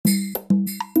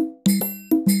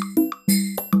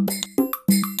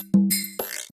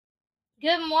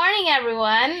Good morning,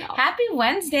 everyone. Happy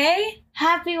Wednesday.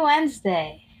 Happy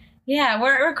Wednesday. Yeah,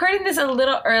 we're recording this a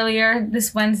little earlier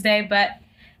this Wednesday, but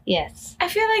yes, I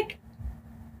feel like,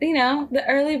 the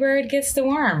early bird gets the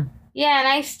worm. Yeah, and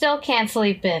I still can't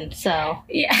sleep in, so.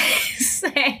 Yeah,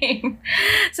 same.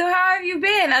 So how have you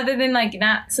been other than,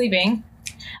 not sleeping?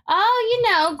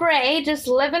 Oh, great. Just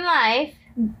living life.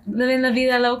 Living la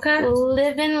vida loca?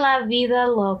 Living la vida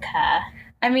loca.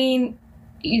 I mean,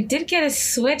 you did get a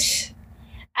Switch.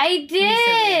 I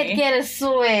did get a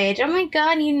Switch. Oh my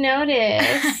god, you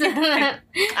noticed.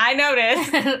 I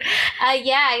noticed.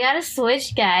 Yeah, I got a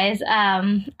Switch, guys. I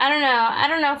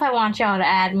don't know if I want y'all to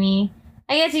add me.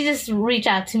 I guess you just reach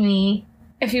out to me.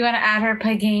 If you want to add her,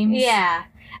 play games. Yeah.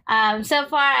 So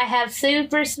far, I have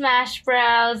Super Smash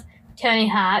Bros., Tony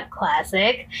Hawk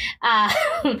Classic. I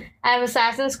have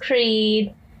Assassin's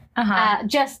Creed.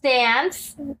 Just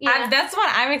Dance. That's what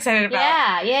I'm excited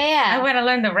about. Yeah. I want to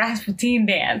learn the Rasputin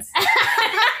dance.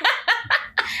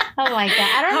 Oh my god.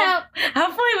 I don't know.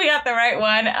 Hopefully we got the right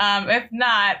one. If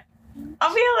not,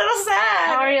 I'll be a little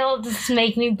sad. Or you'll just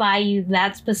make me buy you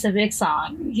that specific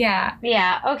song. Yeah.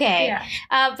 Yeah, okay. Yeah.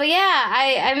 But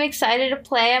yeah, I'm excited to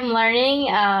play. I'm learning.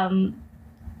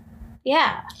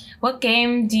 Yeah. What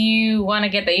game do you want to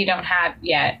get that you don't have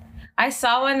yet? I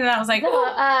saw one and I was like,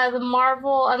 the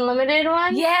Marvel Unlimited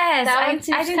one? Yes. That one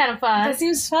seems kind of fun. That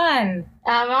seems fun.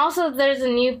 Also, there's a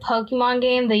new Pokemon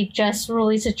game they just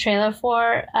released a trailer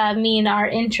for. Me and our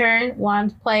intern wanted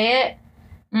to play it.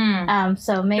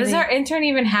 So maybe... Does our intern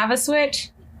even have a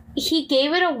Switch? He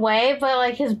gave it away,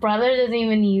 but his brother doesn't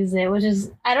even use it, which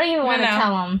is... I don't even want to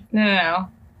tell him. No.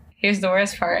 Here's the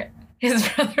worst part. His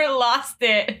brother lost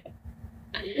it.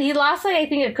 He lost, I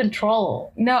think, a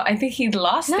control. No, I think he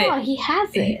lost it. No, he has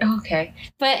it. Okay.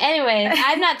 But anyway,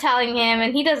 I'm not telling him,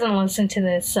 and he doesn't listen to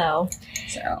this, so...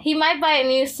 He might buy a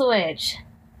new Switch.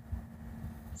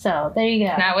 So, there you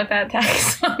go. Not with that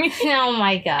tax money. Oh,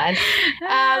 my God.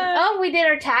 We did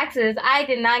our taxes. I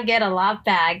did not get a lot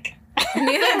back.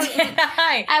 Neither did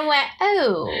I. I went,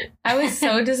 oh. I was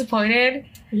so disappointed.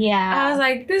 Yeah. I was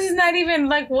like, this is not even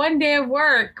 1 day of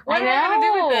work. What am I going to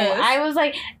do with this? I was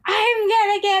like, I'm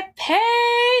going to get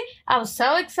paid. I was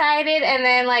so excited. And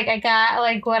then, I got,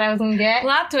 what I was going to get.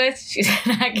 Plot twist, she's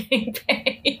not getting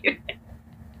paid.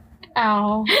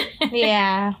 Oh,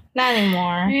 yeah. Not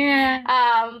anymore. Yeah.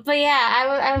 But yeah, I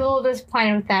was a little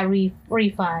disappointed with that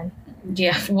refund.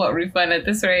 Yeah, what refund at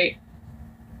this rate?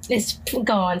 It's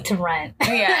going to rent.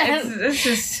 Yeah, it's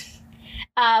just...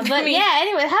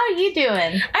 anyway, how are you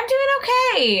doing? I'm doing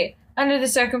okay under the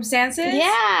circumstances.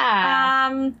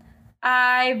 Yeah.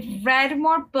 I read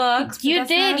more books. You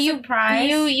did. You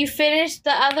finished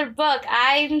the other book.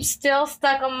 I'm still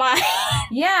stuck on mine.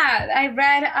 Yeah, I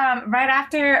read right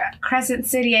after Crescent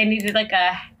City. I needed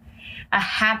a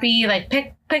happy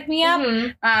pick me up.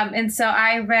 Mm-hmm. And so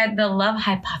I read The Love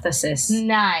Hypothesis.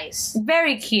 Nice.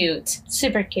 Very cute.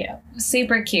 Super cute.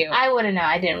 Super cute. I wouldn't know.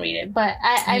 I didn't read it, but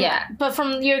But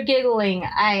from your giggling,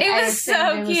 it was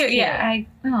so cute. Yeah.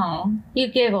 You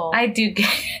giggle. I do.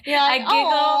 I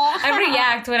giggle. I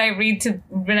react when I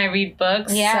read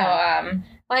books. Yeah.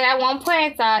 So at one point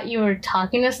I thought you were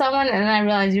talking to someone, and then I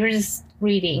realized you were just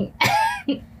reading.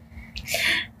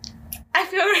 I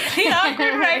feel really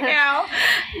awkward right now.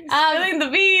 Spilling the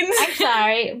beans. I'm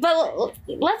sorry, but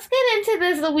let's get into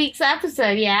this week's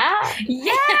episode, yeah?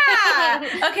 Yeah!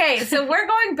 Okay, so we're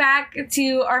going back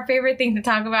to our favorite thing to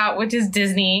talk about, which is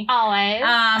Disney. Always.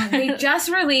 They just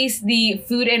released the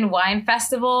Food and Wine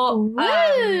Festival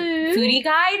foodie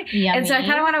guide. Yummy. And so I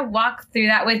kind of want to walk through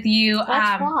that with you.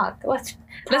 Let's walk. Let's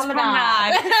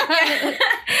promenade.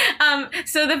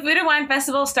 So the Food and Wine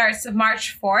Festival starts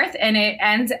March 4th, and it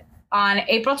ends on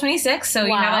April 26th, so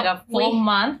you have a full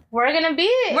month. We're gonna be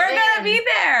there. We're gonna be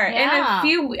there in a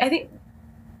few. I think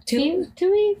 2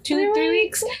 weeks, 3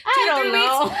 weeks. I don't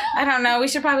know. I don't know. We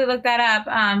should probably look that up.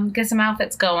 Get some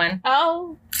outfits going.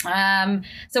 Oh.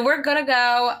 So we're gonna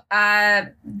go.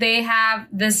 They have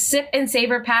the Sip and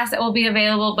Savor Pass that will be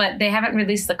available, but they haven't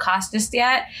released the cost just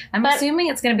yet. I'm assuming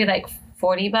it's gonna be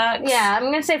 $40. Yeah, I'm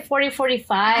gonna say 40,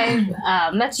 45.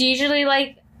 That's usually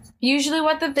what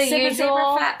the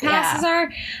usual passes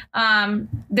are.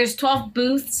 There's 12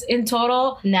 booths in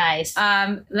total. Nice. Do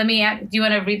you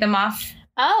want to read them off?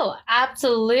 Oh,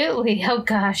 absolutely. Oh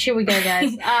gosh, here we go,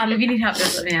 guys. If you need help,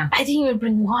 just let me know. I didn't even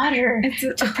bring water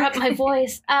to prep my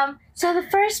voice. So the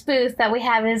first booth that we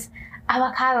have is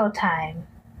avocado time.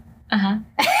 And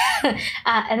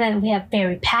then we have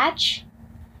berry patch,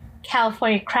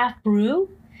 California craft brew,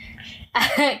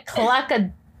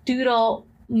 Cluckadoodle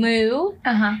Moo,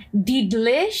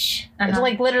 Delish.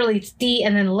 It's literally it's D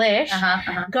and then lish.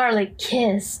 Garlic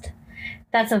kissed,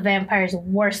 That's a vampire's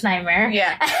worst nightmare.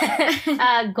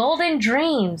 Yeah. Golden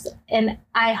Dreams and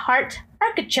I Heart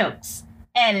Artichokes.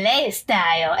 LA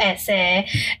style essay.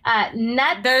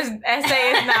 Nuts. There's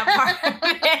essay is not part of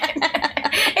it.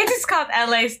 It's just called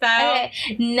LA style. Okay.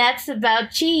 Nuts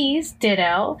about cheese.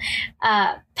 Ditto.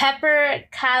 Pepper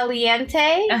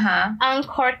Caliente.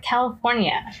 Encore,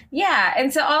 California. Yeah,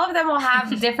 and so all of them will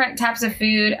have different types of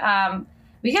food.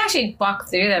 We can actually walk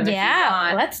through them if you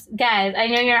want. Guys, I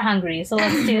know you're hungry, so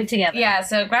let's do it together. Yeah,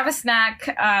 so grab a snack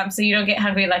so you don't get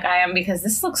hungry like I am, because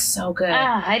this looks so good.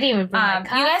 I didn't even bring my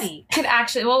coffee. You guys could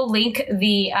actually, we'll link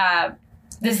the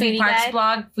Disney Parks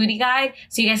blog foodie guide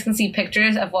so you guys can see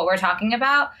pictures of what we're talking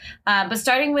about. But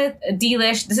starting with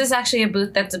Delish, this is actually a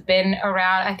booth that's been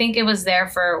around. I think it was there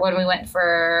for when we went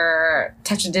for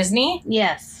Touch of Disney.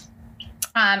 Yes.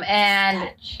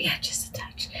 Just a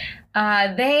touch.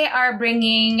 They are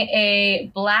bringing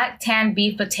a black tan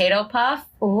beef potato puff.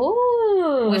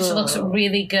 Ooh. Which looks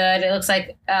really good. It looks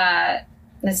like,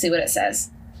 let's see what it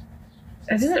says.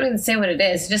 It doesn't really say what it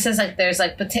is. It just says like there's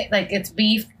like it's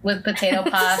beef with potato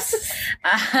puffs.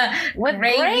 With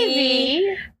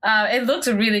gravy. It looks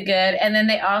really good. And then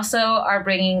they also are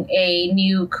bringing a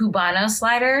new Cubano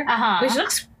slider, which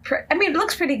looks it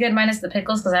looks pretty good minus the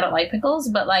pickles because I don't like pickles,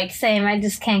 but like... Same, I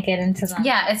just can't get into them.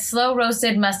 Yeah, it's slow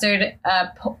roasted mustard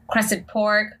crusted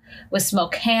pork with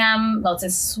smoked ham,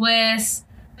 melted Swiss,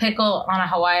 pickle on a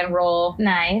Hawaiian roll.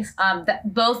 Nice.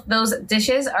 Both those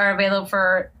dishes are available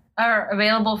for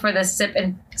the Sip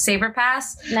and Savor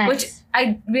Pass, which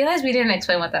I realized we didn't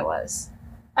explain what that was.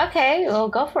 Okay, well,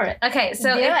 go for it. Okay,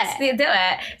 so do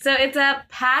it. So it's a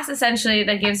pass essentially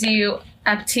that gives you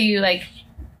up to like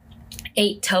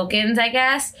 8 tokens, I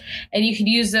guess, and you can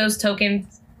use those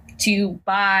tokens to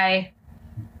buy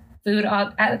food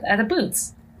at the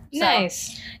booths.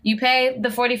 Nice. So you pay the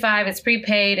 $45, it's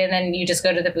prepaid, and then you just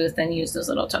go to the booth and use those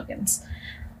little tokens.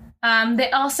 They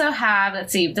also have,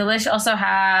 Delish also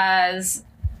has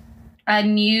a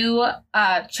new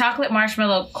chocolate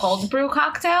marshmallow cold brew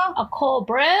cocktail. A cold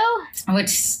brew? Which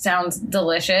sounds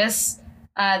delicious.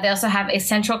 They also have a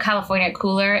Central California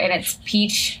cooler, and it's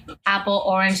peach, apple,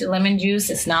 orange, lemon juice.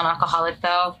 It's non-alcoholic,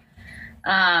 though.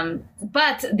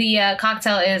 But the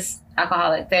cocktail is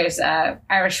alcoholic. There's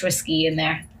Irish whiskey in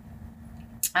there.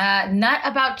 Nut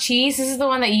About Cheese. This is the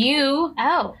one that you...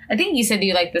 Oh. I think you said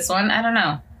you like this one. I don't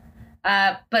know.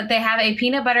 But they have a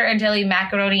peanut butter and jelly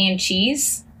macaroni and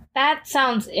cheese. That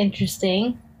sounds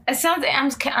interesting. It sounds...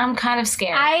 I'm kind of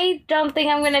scared. I don't think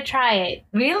I'm going to try it.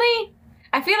 Really?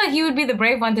 I feel like you would be the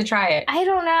brave one to try it. I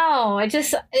don't know.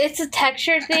 It's a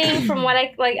texture thing from what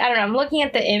I don't know. I'm looking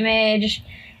at the image.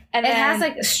 And it has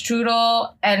like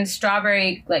strudel and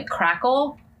strawberry like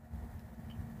crackle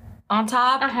on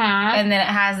top. And then it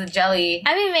has the jelly.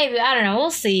 I mean, maybe. I don't know.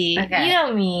 We'll see. Okay. You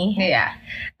know me. Yeah.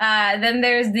 Then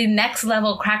there's the Next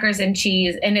Level crackers and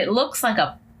cheese. And it looks like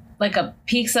a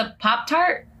pizza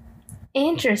Pop-Tart.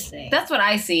 Interesting. That's what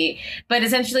I see. But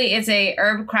essentially, it's a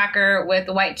herb cracker with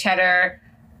white cheddar,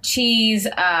 cheese,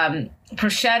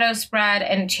 prosciutto spread,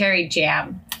 and cherry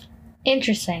jam.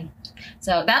 Interesting.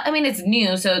 So it's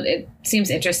new, so it seems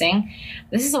interesting.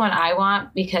 This is the one I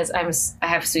want because I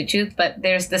have sweet tooth. But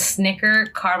there's the Snicker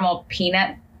caramel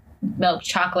peanut milk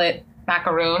chocolate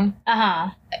macaroon.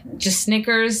 Just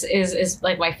Snickers is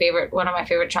like one of my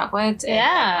favorite chocolates. And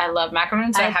I love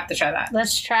macaroons, so I have to try that.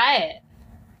 Let's try it.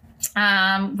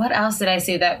 What else did I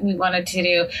see that we wanted to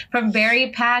do? From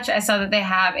Berry Patch, I saw that they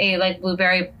have a like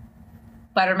blueberry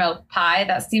buttermilk pie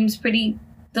that seems pretty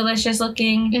delicious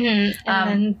looking. And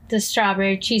then the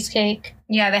strawberry cheesecake.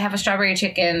 Yeah, they have a strawberry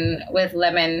chicken with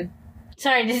lemon.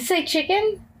 Sorry, did you say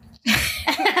chicken?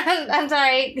 I'm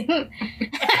sorry.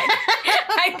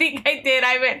 I think I did.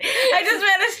 I just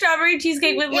meant a strawberry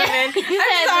cheesecake with lemon.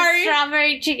 I'm sorry.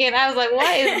 Strawberry chicken. I was like,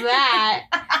 what is that?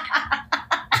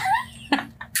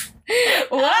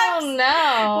 Whoops. Oh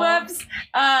no. Whoops.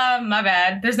 My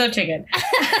bad. There's no chicken.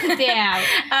 Damn.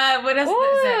 What else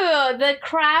is it? The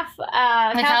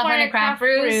California Craft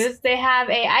Brews. They have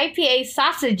a IPA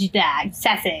sausage.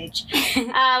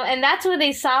 And that's with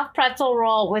a soft pretzel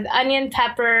roll with onion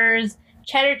peppers,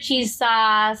 cheddar cheese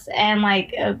sauce, and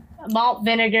like a malt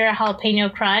vinegar jalapeno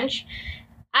crunch.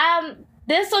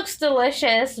 This looks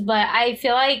delicious, but I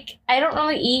feel like I don't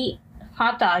really eat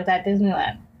hot dogs at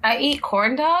Disneyland. I eat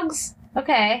corn dogs.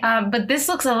 Okay. But this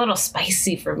looks a little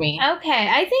spicy for me. Okay.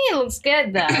 I think it looks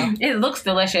good, though. It looks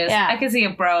delicious. Yeah. I can see a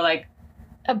bro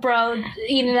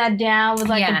eating that down with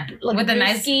like with a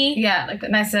nice like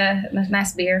a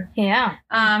nice beer. Yeah.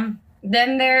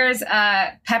 Then there's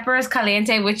Peppers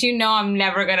Caliente, which I'm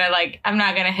not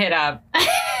gonna hit up.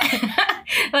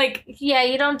 Like, Yeah,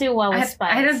 you don't do well with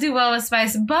spice. I don't do well with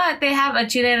spice, but they have a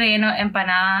chile relleno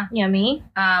empanada. Yummy.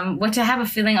 Which I have a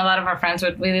feeling a lot of our friends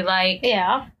would really like.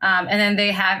 Yeah. And then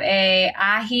they have a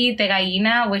ají de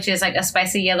gallina, which is like a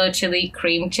spicy yellow chili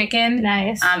cream chicken.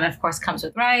 Nice. Of course, comes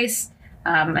with rice.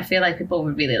 I feel like people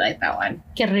would really like that one.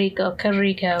 Que rico, que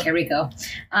rico. Here we go.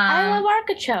 I love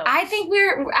artichokes. I think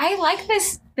I like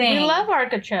this thing. We love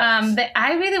artichokes.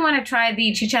 I really want to try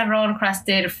the chicharron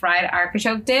crusted fried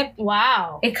artichoke dip.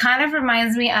 Wow. It kind of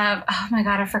reminds me of, oh my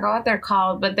God, I forgot what they're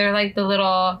called, but they're like the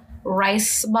little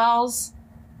rice balls.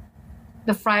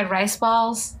 The fried rice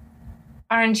balls.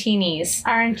 Arancinis.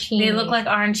 They look like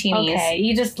arancinis. Okay,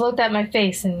 you just looked at my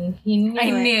face and you knew I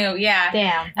knew, yeah.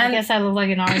 Damn, I guess I look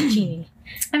like an arancini.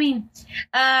 I mean,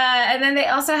 and then they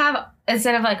also have,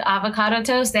 instead of like avocado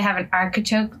toast, they have an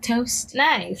artichoke toast.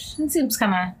 Nice. It seems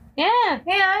kind of... Yeah.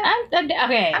 I'm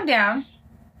okay. I'm down.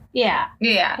 Yeah.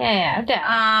 Yeah. Yeah, I'm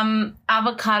down.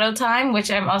 Avocado time,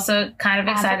 which I'm also kind of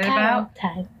excited about.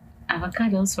 Time.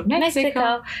 Avocados from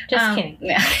Mexico. Just kidding.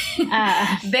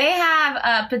 Yeah. They have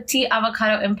a petite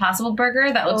avocado impossible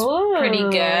burger that looks pretty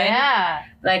good. Yeah.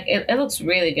 Like, it looks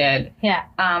really good. Yeah.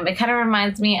 It kind of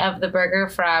reminds me of the burger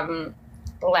from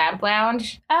Lamp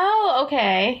Lounge. Oh,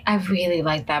 okay. I really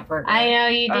like that burger. I know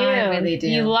you do. I really do.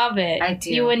 You love it. I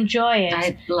do. You enjoy it.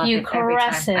 I love you it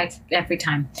caress every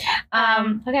time.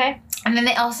 Okay. And then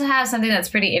they also have something that's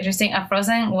pretty interesting, a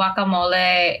frozen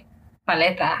guacamole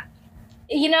paleta.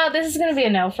 You know, this is going to be a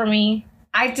no for me.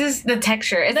 The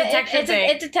texture. It's a texture thing.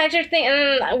 It's a texture thing.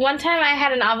 And one time I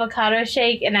had an avocado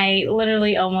shake and I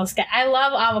literally almost I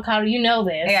love avocado. You know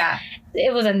this. Yeah.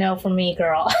 It was a no for me,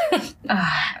 girl.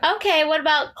 Okay, what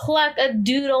about Cluck a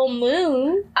Doodle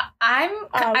Moon? I'm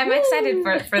excited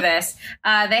for this.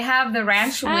 They have the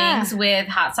ranch wings with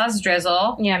hot sauce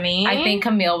drizzle. Yummy. I think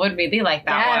Camille would really like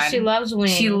that one. Yeah, she loves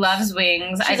wings. She loves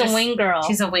wings. She's a wing girl.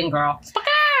 She's a wing girl.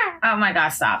 Oh my God,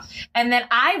 stop. And then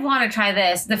I want to try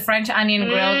this, the French onion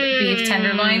grilled beef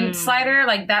tenderloin slider.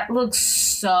 Like, that looks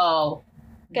so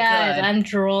Guys, good. I'm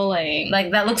drooling.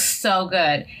 Like, that looks so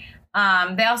good.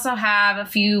 They also have a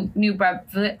few new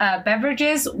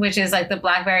beverages, which is like the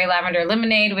blackberry lavender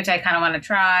lemonade, which I kind of want to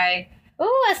try.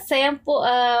 Ooh, a sample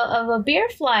of a beer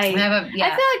flight. I feel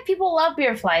like people love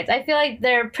beer flights. I feel like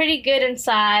they're pretty good in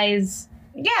size.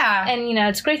 Yeah. And, you know,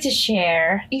 it's great to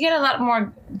share. You get a lot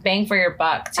more bang for your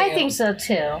buck, too. I think so,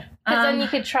 too. Because then you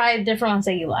could try different ones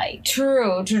that you like.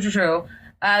 True.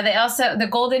 They also, the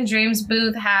Golden Dreams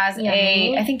booth has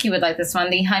I think you would like this one,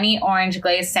 the honey orange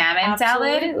glazed salmon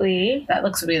salad. Absolutely. That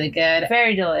looks really good.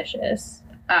 Very delicious.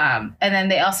 And then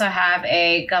they also have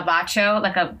a gazpacho,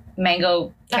 like a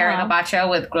mango carrot gazpacho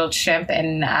with grilled shrimp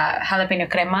and jalapeno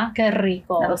crema. Que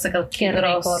rico. That looks like a cute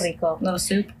little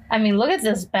soup. I mean, look at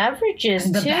those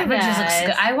beverages, The too, beverages guys.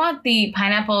 looks good. I want the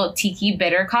pineapple tiki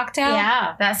bitter cocktail.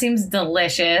 Yeah. That seems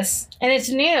delicious. And it's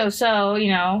new, so,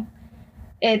 you know,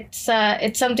 it's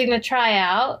something to try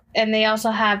out. And they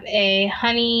also have a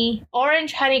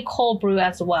orange honey cold brew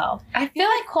as well. I feel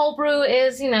like cold brew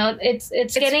is, you know, it's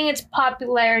getting its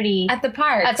popularity at the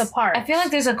park. I feel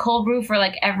like there's a cold brew for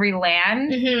like every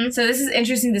land. Mm-hmm. So this is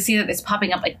interesting to see that it's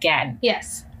popping up again.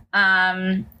 Yes.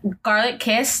 Garlic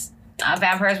Kiss,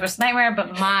 Vampire's Worst Nightmare,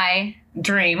 but my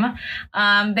dream.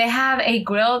 They have a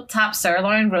grilled top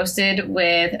sirloin roasted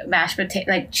with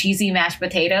cheesy mashed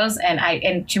potatoes and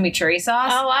chimichurri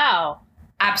sauce. Oh wow!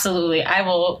 Absolutely, I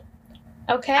will.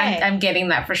 Okay, I'm getting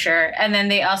that for sure. And then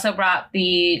they also brought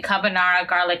the carbonara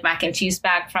garlic mac and cheese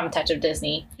back from Touch of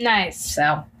Disney. Nice.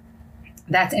 So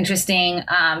that's interesting.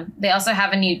 They also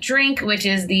have a new drink, which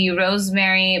is the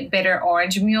rosemary bitter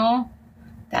orange mule.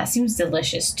 That seems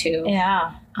delicious too.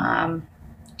 Yeah.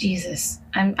 Jesus,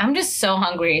 I'm just so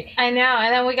hungry. I know.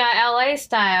 And then we got LA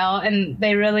style, and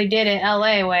they really did it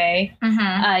LA way.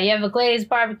 Mm-hmm. You have a glazed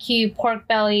barbecue pork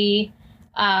belly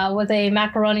with a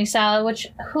macaroni salad, which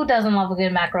who doesn't love a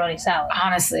good macaroni salad?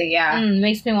 Honestly, yeah.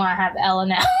 Makes me want to have Ella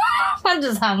now. I'm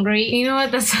just hungry. You know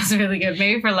what? That sounds really good.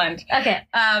 Maybe for lunch. Okay.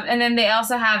 And then they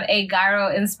also have a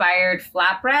gyro-inspired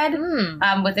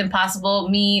flatbread with impossible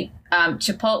meat,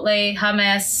 chipotle,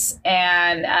 hummus,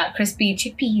 and crispy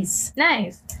chickpeas.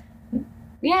 Nice.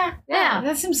 Yeah.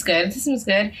 That seems good.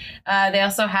 They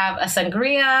also have a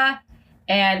sangria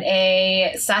and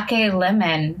a sake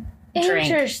lemon drink.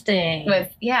 Interesting.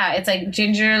 It's like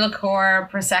ginger liqueur,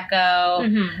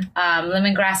 prosecco,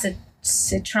 lemongrass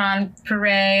citron puree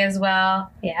as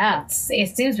well. Yeah.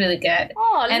 It seems really good.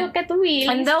 Oh, look at the wheels.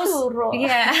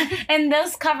 And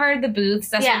those cover the booths.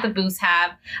 That's what the booths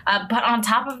have. But on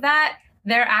top of that,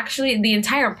 they're actually, the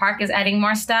entire park is adding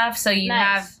more stuff. So you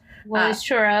have Willie's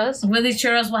churros. Willie's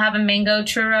churros will have a mango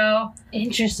churro.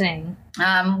 Interesting.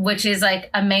 Which is like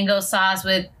a mango sauce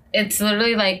with, it's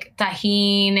literally like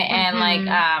tahini and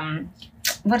like,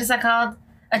 what is that called?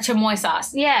 A chamoy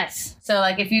sauce. Yes. So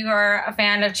like if you are a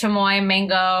fan of chamoy,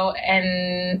 mango,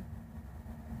 and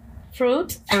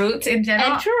fruit in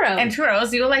general. And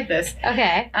churros, you will like this.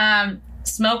 Okay.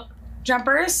 Smoke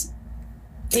jumpers.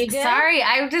 You good? Sorry,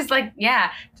 I just like,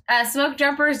 yeah. Smoke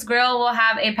Jumpers Grill will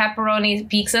have a pepperoni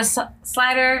pizza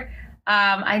slider.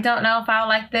 I don't know if I'll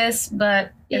like this,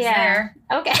 but it's there.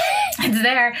 Okay. It's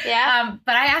there. Yeah.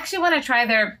 But I actually want to try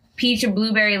their peach and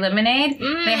blueberry lemonade.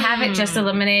 They have it just a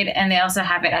lemonade, and they also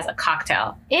have it as a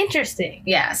cocktail. Interesting.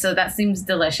 Yeah, so that seems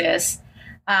delicious.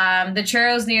 The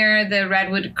churros near the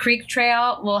Redwood Creek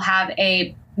Trail will have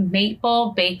a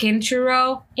maple bacon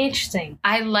churro. Interesting.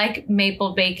 I like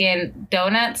maple bacon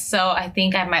donuts, so I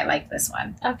think I might like this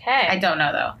one. Okay. I don't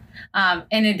know though.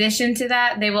 In addition to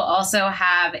that, they will also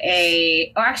have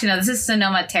this is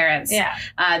Sonoma Terrace. Yeah.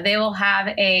 They will have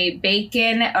a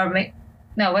bacon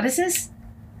what is this?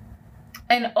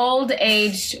 An old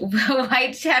aged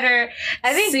white cheddar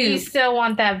I think soup. you still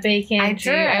want that bacon I churro.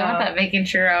 do. I want that bacon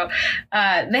churro.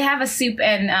 They have a soup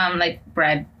and like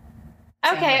bread.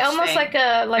 Okay, almost thing. like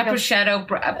a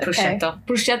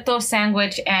prosciutto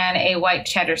sandwich and a white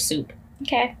cheddar soup.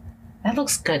 Okay. That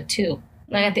looks good too.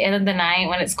 Like at the end of the night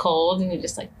when it's cold and you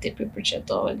just like dip your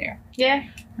prosciutto in there. Yeah.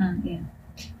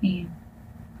 Yeah.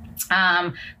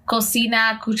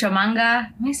 Cocina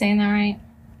Cucamonga. Am I saying that right?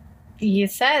 You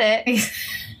said it.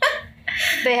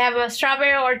 They have a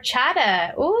strawberry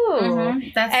horchata. Ooh.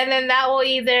 And then that will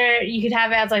you could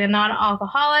have it as like a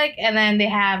non-alcoholic, and then they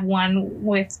have one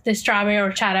with the strawberry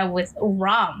horchata with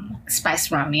rum.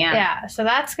 Spiced rum, yeah. Yeah, so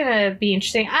that's gonna be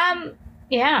interesting.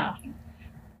 Yeah.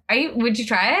 Would you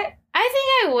try it? I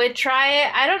think I would try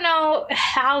it. I don't know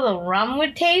how the rum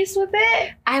would taste with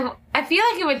it. I feel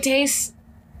like it would taste.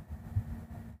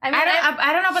 I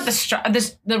don't know about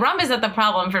the rum is not the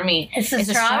problem for me. It's the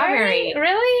strawberry.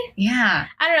 Really? Yeah.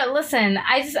 I don't know. Listen,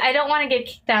 I don't want to get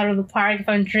kicked out of the park if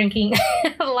I'm drinking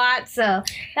a lot. So that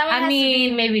one has to be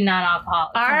maybe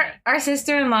non-alcoholic. Our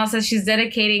sister-in-law says she's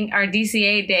dedicating our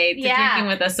DCA day to drinking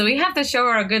with us, so we have to show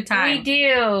her a good time. We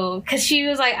do, because she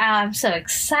was like, "Oh, I'm so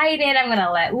excited! I'm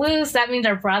gonna let loose." That means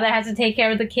our brother has to take care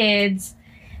of the kids.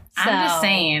 So, I'm just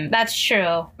saying. That's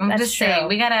true. That's true. Saying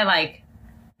we gotta like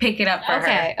pick it up for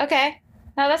her. Okay.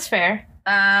 No, that's fair.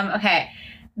 Okay.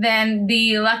 Then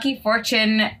the Lucky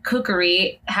Fortune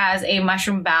Cookery has a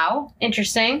mushroom bao.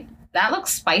 Interesting. That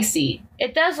looks spicy.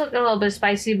 It does look a little bit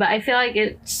spicy, but I feel like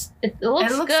it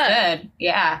looks good.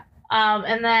 Yeah.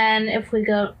 And then if we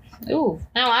go, now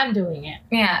I'm doing it.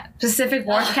 Yeah. Pacific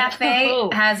Wharf Cafe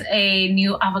has a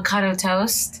new avocado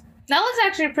toast. That looks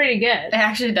actually pretty good. It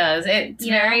actually does. It's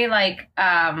very like,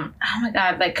 oh my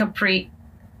God, like capri.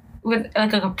 With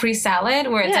like a capri salad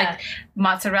where it's like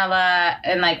mozzarella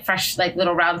and like fresh like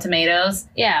little round tomatoes.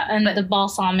 Yeah, and the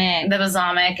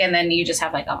balsamic. And then you just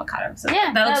have like avocado. So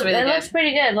that looks really good. It looks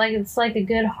pretty good. Like it's like a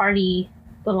good hearty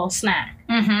little snack.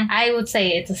 Mm-hmm. I would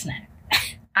say it's a snack.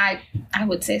 I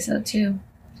would say so too.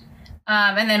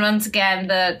 And then once again,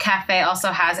 the cafe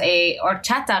also has a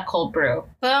horchata cold brew.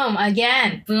 Boom,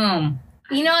 again. Boom.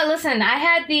 You know what? Listen, I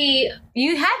had the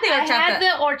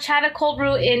horchata cold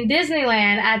brew in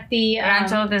Disneyland at the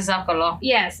Rancho de Zocalo.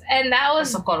 Yes, and that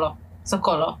was Zocalo.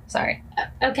 Sorry.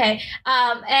 Okay,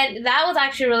 and that was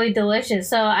actually really delicious.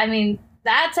 So I mean,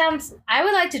 I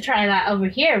would like to try that over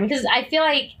here because I feel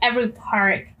like every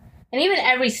park and even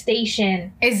every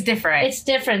station is different. It's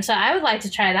different, so I would like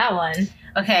to try that one.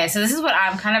 Okay, so this is what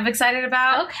I'm kind of excited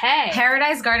about. Okay.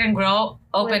 Paradise Garden Grill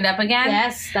opened up again.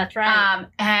 Yes, that's right.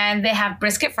 And they have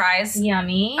brisket fries.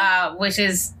 Yummy. Which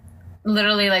is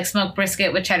literally like smoked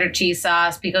brisket with cheddar cheese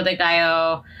sauce, pico de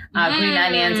gallo, green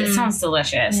onions. It sounds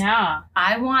delicious. Yeah.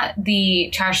 I want the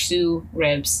char siu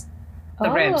ribs.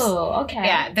 The ribs. Oh, okay.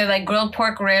 Yeah, they're like grilled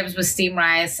pork ribs with steamed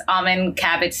rice, almond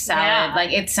cabbage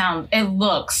salad. Yeah. It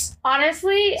looks.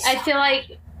 Honestly, I feel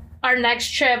like our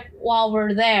next trip while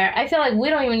we're there, I feel like we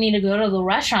don't even need to go to the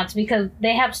restaurants because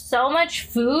they have so much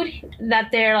food that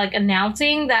they're like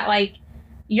announcing that like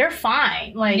you're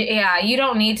fine. Like, yeah, you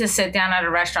don't need to sit down at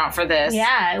a restaurant for this.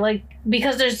 Yeah, like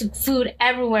because there's food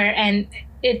everywhere and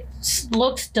it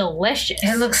looks delicious.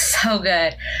 It looks so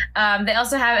good. They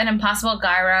also have an Impossible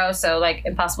Gyro, so like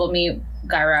Impossible Meat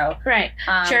Gyro. Right.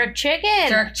 Jerk chicken.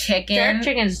 Jerk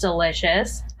chicken's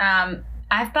delicious.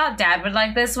 I thought Dad would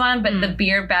like this one, but the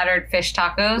beer battered fish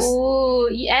tacos. Ooh,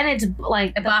 and it's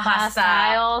like the Baja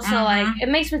style. So like it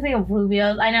makes me think of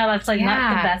Rubio's. I know that's like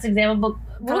not the best example,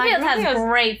 but Rubio's has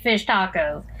great fish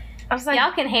tacos. I was like,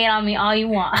 y'all can hate on me all you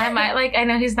want. I might like. I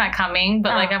know he's not coming,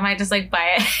 but like I might just like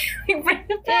buy it. Bring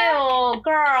it back. Ew,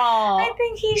 girl. I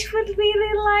think he would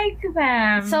really like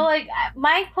them. So like,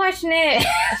 my question is,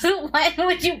 when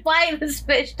would you buy this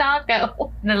fish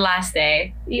taco? The last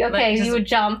day. Okay, Like, just- you would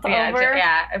jump over.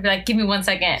 Yeah, I'd be like, give me 1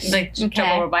 second. Like, jump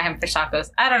over, buy him fish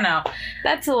tacos. I don't know.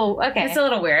 That's a little okay. It's a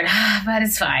little weird, but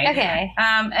it's fine. Okay.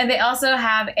 And they also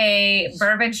have a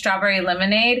bourbon strawberry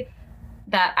lemonade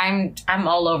that I'm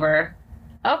all over.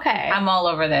 Okay. I'm all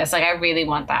over this. Like, I really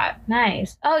want that.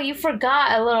 Nice. Oh, you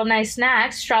forgot a little nice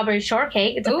snack, strawberry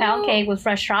shortcake. It's a pound cake with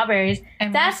fresh strawberries.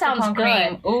 And that sounds good.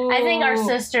 I think our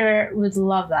sister would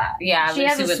love that. Yeah, she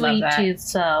has a would sweet love that. tooth,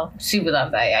 so She would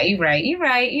love that. Yeah, you're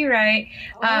right.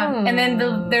 And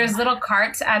then there's little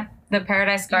carts at the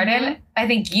Paradise Garden. Mm-hmm. I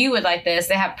think you would like this.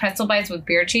 They have pretzel bites with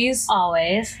beer cheese.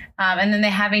 always And then they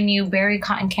have a new berry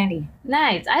cotton candy.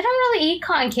 nice. I don't really eat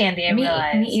cotton candy. I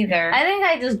realize. Me either. I think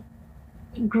I just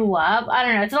grew up. I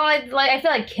don't know. It's not like I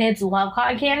feel like kids love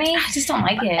cotton candy, I just don't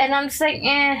like it. and I'm just like,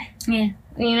 yeah. You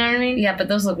know what I mean? Yeah, but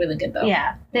those look really good though.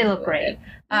 Yeah, they look great.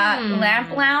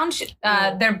 Lamp Lounge,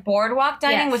 their boardwalk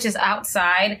dining, Yes. which is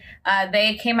outside.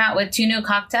 They came out with 2 new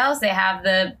cocktails. They have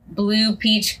the blue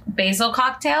peach basil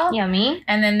cocktail. Yummy.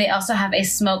 And then they also have a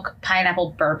smoked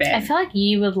pineapple bourbon. I feel like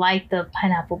you would like the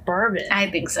pineapple bourbon.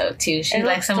 I think so too. She It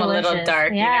likes looks them a little delicious.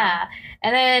 dark. Yeah.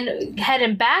 And then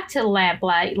heading back to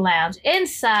Lamplight Lounge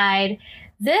inside.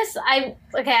 This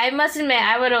I must admit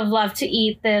I would have loved to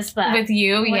eat this, but With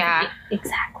you, yeah.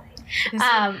 exactly.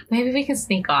 Maybe we can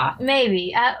sneak off.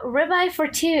 Maybe ribeye for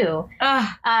 2.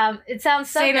 It sounds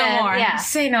so Say good. no more. Yeah.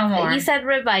 Say no more. You said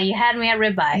ribeye. You had me at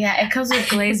ribeye. Yeah, it comes with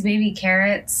glazed baby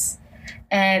carrots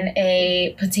and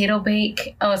a potato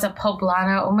bake. Oh, it's a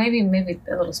poblano. Or maybe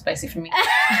a little spicy for me.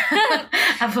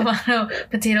 A poblano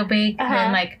potato bake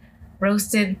and like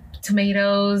roasted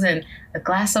tomatoes and a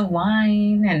glass of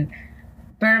wine and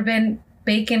bourbon,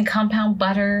 bacon, compound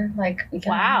butter. Like,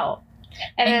 Wow.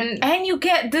 And you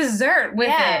get dessert with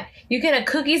it. You get a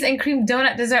cookies and cream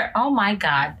donut dessert. Oh my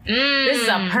God. This is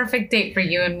a perfect date for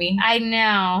you and me. I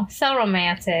know. So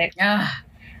romantic. Ugh,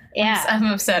 Yeah. I'm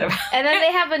upset about And then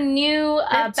they have a new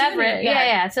have two beverage. new-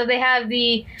 yeah. So they have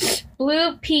the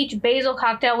blue peach basil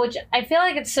cocktail, which I feel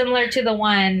like it's similar to the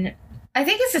one. I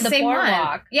think it's the The same one.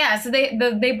 boardwalk. Yeah, so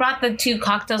they brought the 2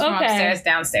 cocktails from Okay. upstairs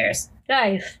downstairs.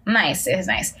 Nice. Nice, it is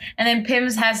nice. And then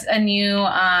Pim's has a new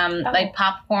like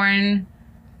popcorn.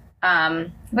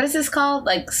 What is this called?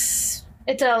 Like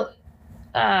It's a.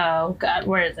 Oh God,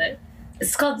 where is it?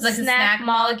 it's called like Snack snack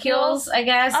molecules, I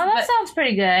guess. Oh, that but, sounds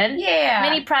pretty good. yeah.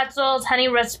 Mini pretzels, honey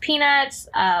roast peanuts.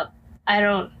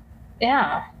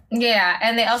 Yeah. Yeah,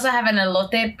 and they also have an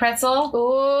elote pretzel.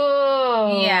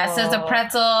 Ooh. Yeah, so it's a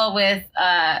pretzel with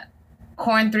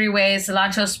corn 3 ways,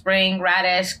 cilantro spring,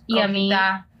 radish, Yummy.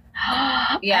 cojita,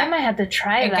 I might have to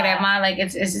try and that. crema. Like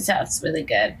it's really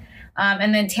good.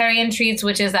 And then Terrian Treats,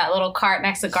 which is that little cart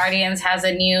next to Guardians, has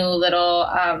a new little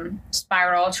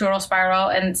churro spiral,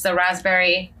 and it's the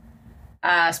raspberry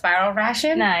spiral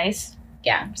ration. Nice.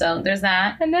 Yeah, so there's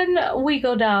that. And then we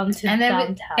go down to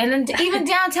downtown. And then even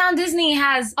downtown Disney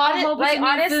has a whole bunch of new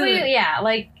honestly, food yeah,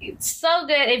 like it's so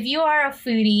good. If you are a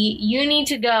foodie, you need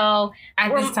to go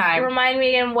at this time. Remind me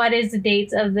again, what is the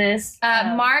dates of this?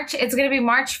 March. It's gonna be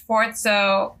March 4th.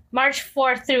 So March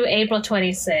 4th through April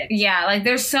 26th. yeah, like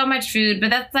there's so much food, but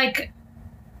that's like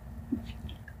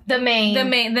The main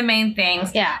the main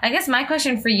things. Yeah. I guess my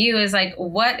question for you is like,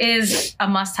 what is a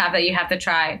must-have that you have to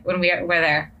try when we're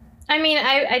there? I mean,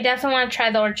 I definitely want to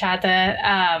try the horchata.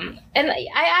 And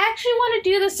I actually want to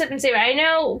do the sip and savor. I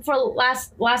know for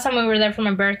last time we were there for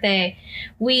my birthday,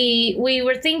 we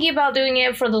were thinking about doing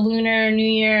it for the Lunar New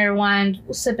Year one,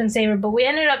 sip and savor, but we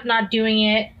ended up not doing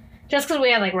it just because we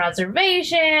had like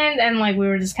reservations and like we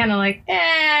were just kind of like,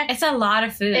 It's a lot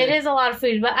of food. It is a lot of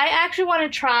food, but I actually want to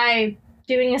try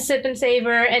doing a sip and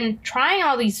savor and trying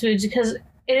all these foods because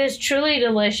it is truly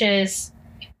delicious.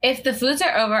 If the foods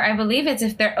are over, I believe it's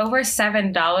if they're over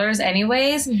 $7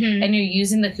 anyways, Mm-hmm. and you're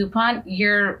using the coupon,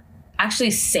 you're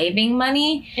actually saving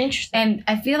money. Interesting. And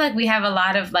I feel like we have a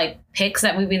lot of like picks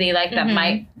that we really like that Mhm.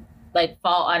 might like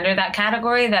fall under that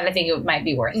category that I think it might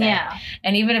be worth it. Yeah.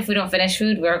 And even if we don't finish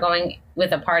food, we're going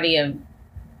with a party of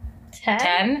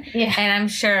 10. Yeah. And I'm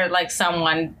sure like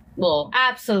someone will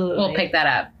Absolutely. pick that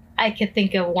up. I could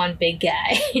think of one big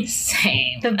guy.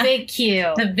 Same. The big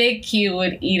Q. The big Q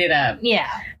would eat it up. Yeah.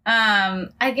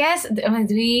 I guess, how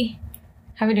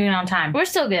are we doing on time? We're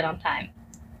still good on time.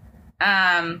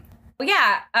 We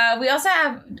also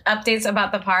have updates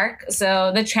about the park.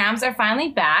 So the trams are finally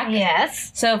back.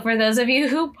 Yes. So for those of you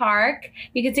who park,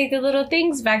 you can take the little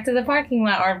things back to the parking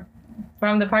lot or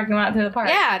from the parking lot to the park.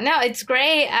 Yeah, no, it's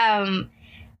great. I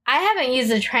haven't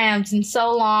used the trams in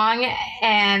so long,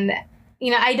 and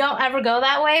I don't ever go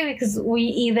that way because we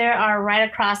either are right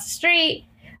across the street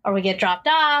or we get dropped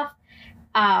off.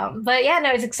 But yeah,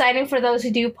 no, it's exciting for those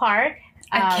who do park.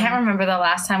 I can't remember the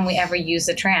last time we ever used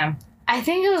a tram. I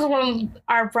think it was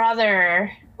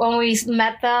when we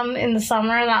met them in the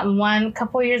summer, that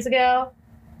couple years ago.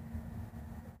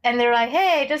 And they were like,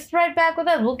 hey, just ride back with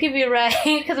us. We'll give you a ride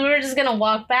because we were just going to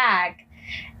walk back.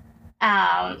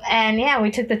 And yeah,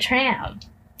 we took the tram.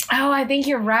 Oh, I think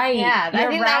you're right. Yeah, I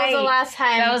think that was the last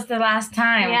time. That was the last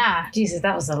time. Yeah. Jesus,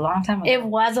 that was a long time ago. It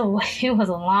was a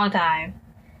long time.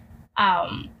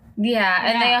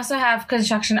 Yeah, and they also have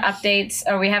construction updates,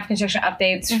 or we have construction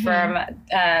updates from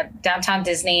downtown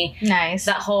Disney. Nice.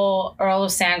 That whole Earl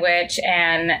of Sandwich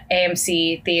and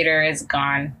AMC theater is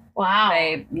gone. Wow.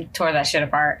 They tore that shit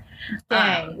apart.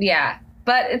 Dang. Yeah,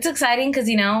 but it's exciting because,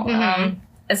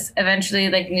 eventually,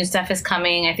 like, new stuff is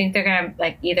coming. I think they're going to,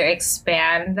 like, either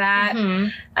expand that.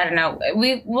 I don't know.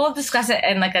 We'll discuss it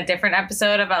in, like, a different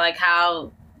episode about, like,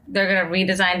 how they're going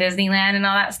to redesign Disneyland and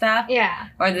all that stuff. Yeah.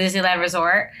 Or the Disneyland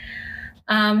Resort.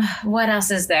 What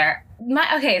else is there?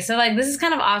 So, like, this is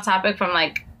kind of off topic from,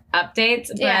 like, updates.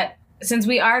 But since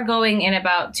we are going in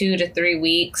about 2 to 3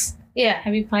 weeks. Yeah.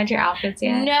 Have you planned your outfits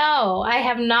yet? No, I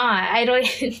have not. I don't.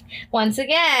 Once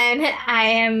again, I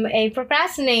am a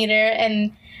procrastinator.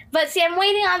 But see, I'm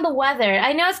waiting on the weather.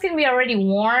 I know it's going to be already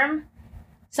warm.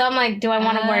 So I'm like, do I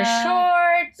want to wear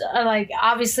shorts? Or like,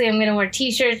 obviously, I'm going to wear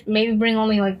t-shirts. Maybe bring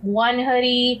only like one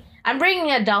hoodie. I'm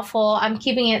bringing a duffel. I'm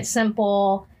keeping it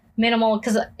simple, minimal.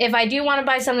 Because if I do want to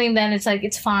buy something, then it's like,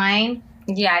 it's fine.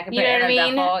 Yeah, I can put it in a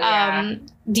duffel. Yeah.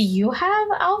 Do you have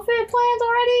outfit plans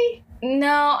already?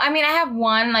 No, I mean, I have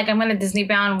one. Like, I'm going to Disney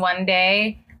bound one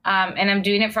day. And I'm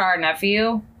doing it for our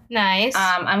nephew. Nice.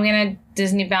 I'm going to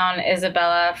Disney bound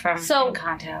Isabella from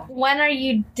Encanto. When are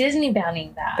you Disney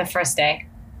bounding that? The first day.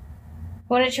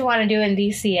 What did you want to do in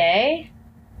DCA?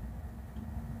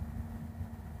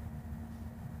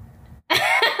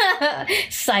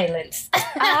 Silence.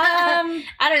 I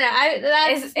don't know.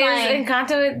 Is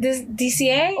Encanto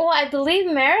DCA? Well, I believe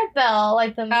Maribel,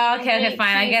 like the. Oh, okay,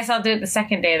 fine. I guess I'll do it the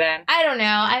second day then. I don't know.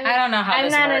 I don't know how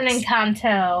this works. I'm not an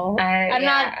Encanto. I'm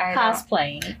not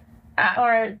cosplaying.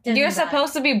 Or Disney you're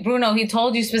supposed to be Bruno. He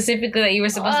told you specifically that you were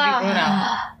supposed to be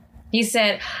Bruno. He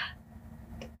said,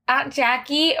 Aunt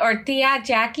Jackie or Tia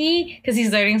Jackie, because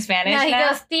he's learning Spanish now. He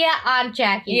goes, Tia Aunt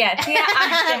Jackie. Yeah, Tia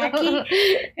Aunt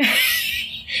Jackie.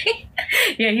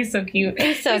 Yeah, he's so cute.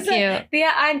 He's so cute.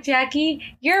 Tia Aunt Jackie,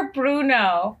 you're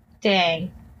Bruno.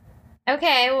 Dang.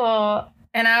 Okay, well.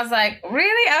 And I was like,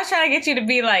 really? I was trying to get you to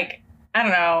be like, I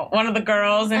don't know, one of the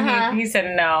girls. And he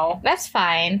said no. That's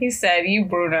fine. He said, you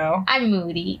Bruno. I'm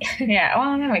moody. Yeah,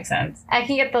 well, that makes sense. I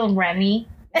can get the Remy.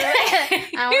 That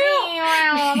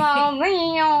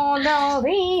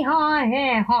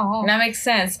makes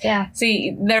sense. Yeah.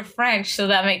 See, they're French, so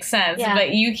that makes sense. Yeah.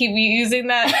 But you keep using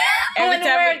that when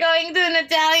we're going to an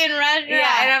Italian restaurant.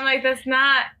 Yeah, and I'm like, that's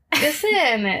not.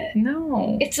 Listen.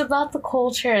 No. It's about the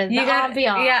culture, the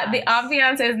ambiance. Yeah, the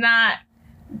ambiance is not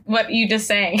what you just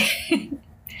saying.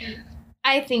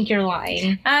 I think you're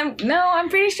lying. No, I'm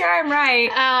pretty sure I'm right.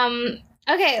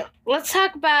 Okay, let's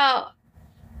talk about.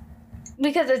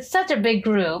 Because it's such a big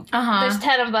group. There's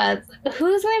 10 of us.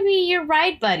 Who's going to be your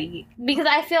ride buddy? Because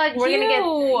I feel like we're going to get...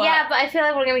 Yeah, but I feel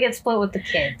like we're going to get split with the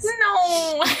kids.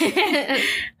 No.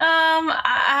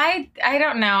 I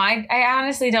don't know. I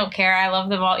honestly don't care. I love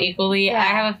them all equally. Yeah. I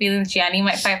have a feeling Gianni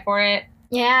might fight for it.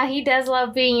 Yeah, he does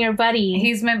love being your buddy.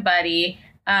 He's my buddy.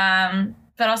 But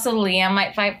also Liam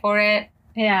might fight for it.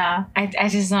 Yeah. I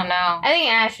just don't know. I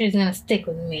think Ashley's going to stick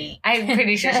with me. I'm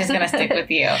pretty sure she's going to stick with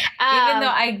you. Even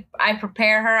though I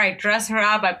prepare her, I dress her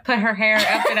up, I put her hair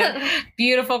up in a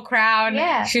beautiful crown.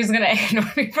 Yeah. She's going to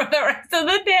ignore me for the rest of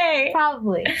the day.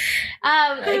 Probably.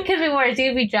 It could be worse. It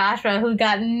could be Joshua, who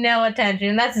got no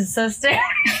attention. That's his sister.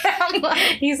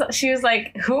 She was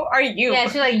like, who are you? Yeah,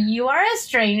 she's like, you are a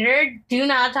stranger. Do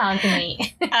not talk to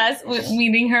me. Us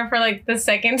meeting her for like the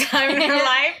second time in her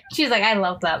life. She's like, I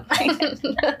love them.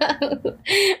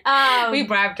 We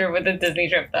bribed her with a Disney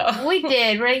trip, though. We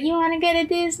did, right? You want to go to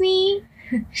Disney?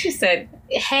 She said,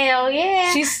 hell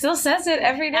yeah. She still says it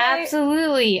every day.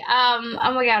 Absolutely. Oh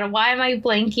my God, why am I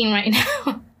blanking right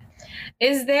now?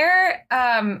 Is there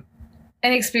an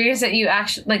experience that you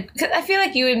actually, like, 'cause I feel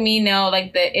like you and me know,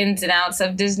 like, the ins and outs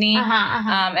of Disney.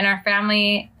 And our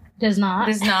family does not.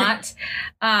 Is there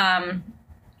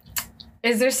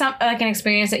an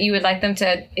experience that you would like them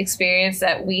to experience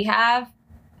that we have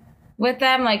with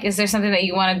them? Like, is there something that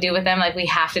you want to do with them? Like, we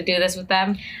have to do this with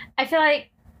them? I feel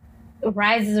like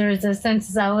Rise of the Resistance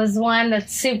is always one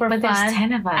that's super But fun. there's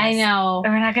 10 of us. I know.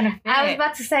 And we're not gonna fit. I was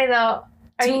about to say though,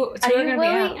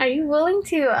 are you willing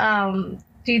to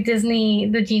do Disney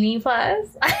the Genie Plus?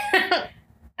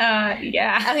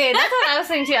 Yeah. Okay, that's what I was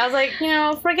thinking too. I was like,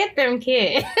 forget them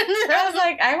kids. I was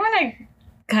like, I want to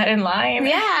cut in line.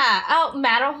 Yeah. Oh,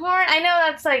 Matterhorn. I know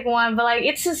that's like one, but like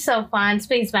it's just so fun.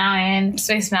 Space Mountain.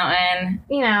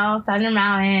 Thunder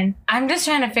Mountain. I'm just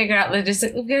trying to figure out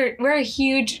logistics. We're a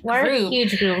huge group. We're a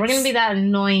huge group. We're gonna be that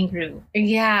annoying group.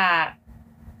 Yeah.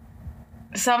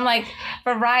 So I'm like,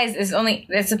 for Rise,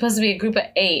 it's supposed to be a group of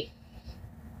 8.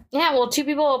 Yeah. Well, 2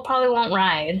 people probably won't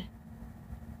ride.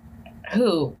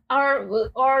 Who?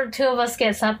 Or 2 of us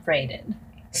get separated.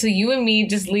 So you and me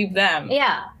just leave them.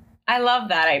 Yeah. I love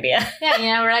that idea.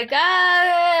 Yeah, we're like,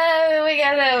 we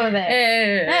gotta over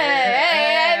there.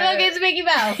 Hey, look, it's Mickey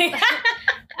Mouse. We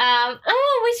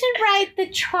should ride the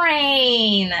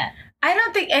train. I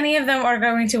don't think any of them are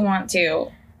going to want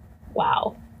to.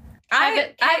 Wow.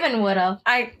 Kevin would have.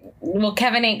 Well,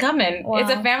 Kevin ain't coming. Wow. It's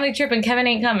a family trip and Kevin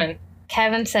ain't coming.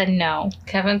 Kevin said no.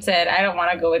 Kevin said, I don't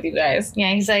want to go with you guys.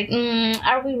 Yeah, he's like,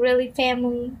 are we really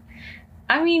family?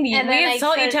 I mean, we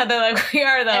insult each other like we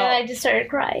are, though. And I just started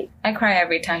crying. I cry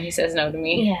every time he says no to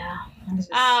me. Yeah.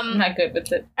 I'm not good with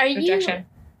the rejection.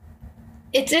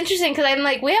 It's interesting because I'm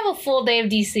like, we have a full day of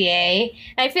DCA.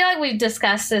 And I feel like we've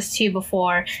discussed this too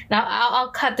before. Now,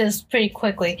 I'll cut this pretty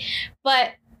quickly.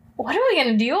 But what are we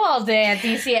going to do all day at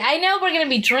DCA? I know we're going to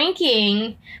be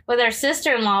drinking with our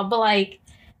sister-in-law, but like,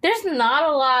 there's not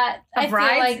a lot of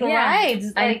rides.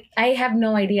 Like, I have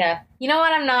no idea. You know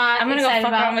what I'm not excited about? I'm going to go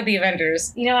fuck around with the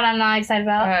Avengers. You know what I'm not excited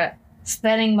about?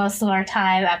 Spending most of our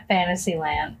time at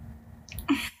Fantasyland.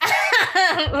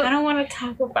 I don't want to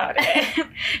talk about it.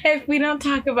 If we don't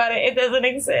talk about it, it doesn't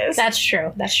exist. That's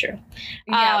true.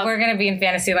 Yeah, we're going to be in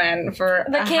Fantasyland for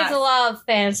the kids love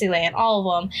Fantasyland, all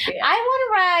of them. Yeah. I want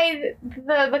to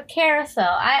ride the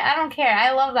carousel. I don't care.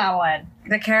 I love that one.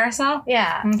 The carousel?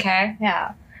 Yeah. Okay.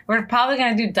 Yeah. We're probably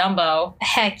going to do Dumbo.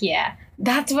 Heck yeah.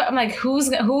 That's what I'm like, who's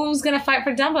going to fight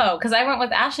for Dumbo? Because I went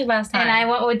with Ashley last time. And I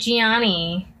went with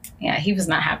Gianni. Yeah, he was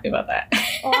not happy about that.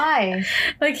 Why?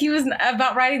 Like, he was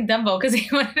about riding Dumbo because he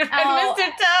wanted to ride Mr.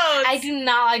 Toad. I do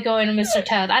not like going to Mr.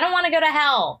 Toad. I don't want to go to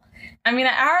hell. I mean,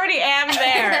 I already am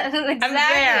there. Exactly. I'm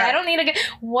there. I don't need to go.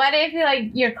 What if,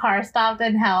 like, your car stopped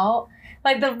in hell?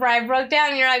 Like, the ride broke down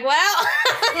and you're like, well,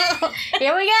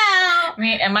 here we go. I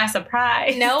mean, am I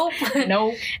surprised? Nope.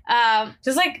 Nope.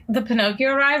 Just like the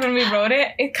Pinocchio ride when we rode it,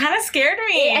 it kind of scared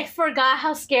me. I forgot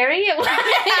how scary it was.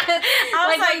 I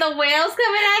was like, when the whales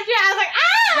coming at you, I was like,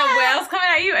 ah! The whales coming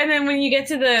at you, and then when you get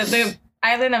to the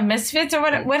Island of Misfits, or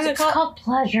what is it called? It's called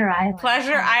Pleasure Island.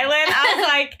 Pleasure Island? I was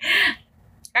like,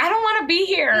 I don't want to be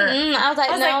here. I was like,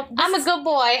 no, I'm a good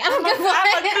boy. I'm a good boy.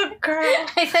 I'm a good girl.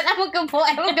 I said, I'm a good boy.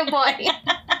 I'm a good boy.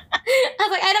 I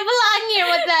was like, I don't belong here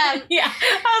with them. Yeah.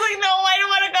 I was like, no, I don't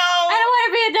want to go. I don't want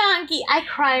to be a donkey. I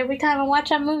cry every time I watch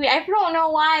that movie. I don't know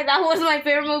why. That was my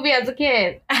favorite movie as a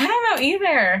kid. I don't know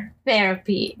either.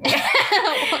 Therapy.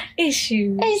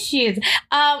 Issues.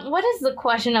 What is the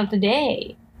question of the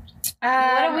day? What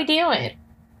are we doing?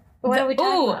 What are we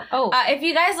talking about? If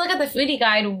you guys look at the foodie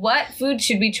guide, what food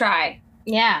should we try?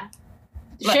 Yeah.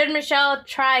 Should Michelle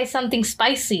try something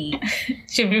spicy?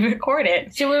 Should we record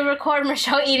it? Should we record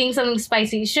Michelle eating something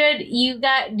spicy? Do you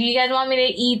guys want me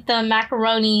to eat the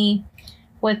macaroni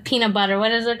with peanut butter?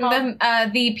 What is it called?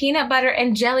 The peanut butter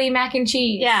and jelly mac and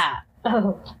cheese. Yeah.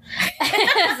 Oh.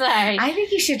 Sorry. I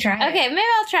think you should try it. Okay, maybe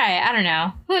I'll try it. I don't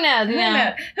know. Who knows? Who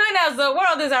knows? The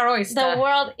world is our oyster. The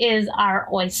world is our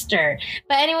oyster.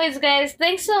 But anyways, guys,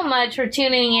 thanks so much for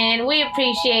tuning in. We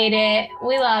appreciate it.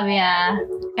 We love ya.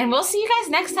 And we'll see you guys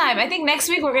next time. I think next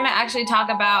week we're going to actually talk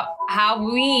about how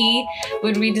we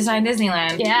would redesign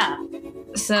Disneyland. Yeah.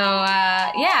 So,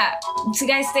 yeah. So,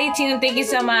 guys, stay tuned. Thank you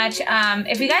so much.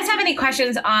 If you guys have any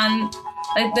questions on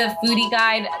like the foodie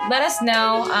guide, let us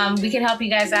know. We can help you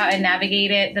guys out and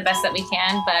navigate it the best that we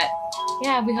can. But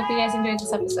yeah, we hope you guys enjoyed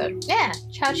this episode. Yeah.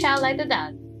 Ciao, ciao, like the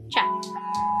dog.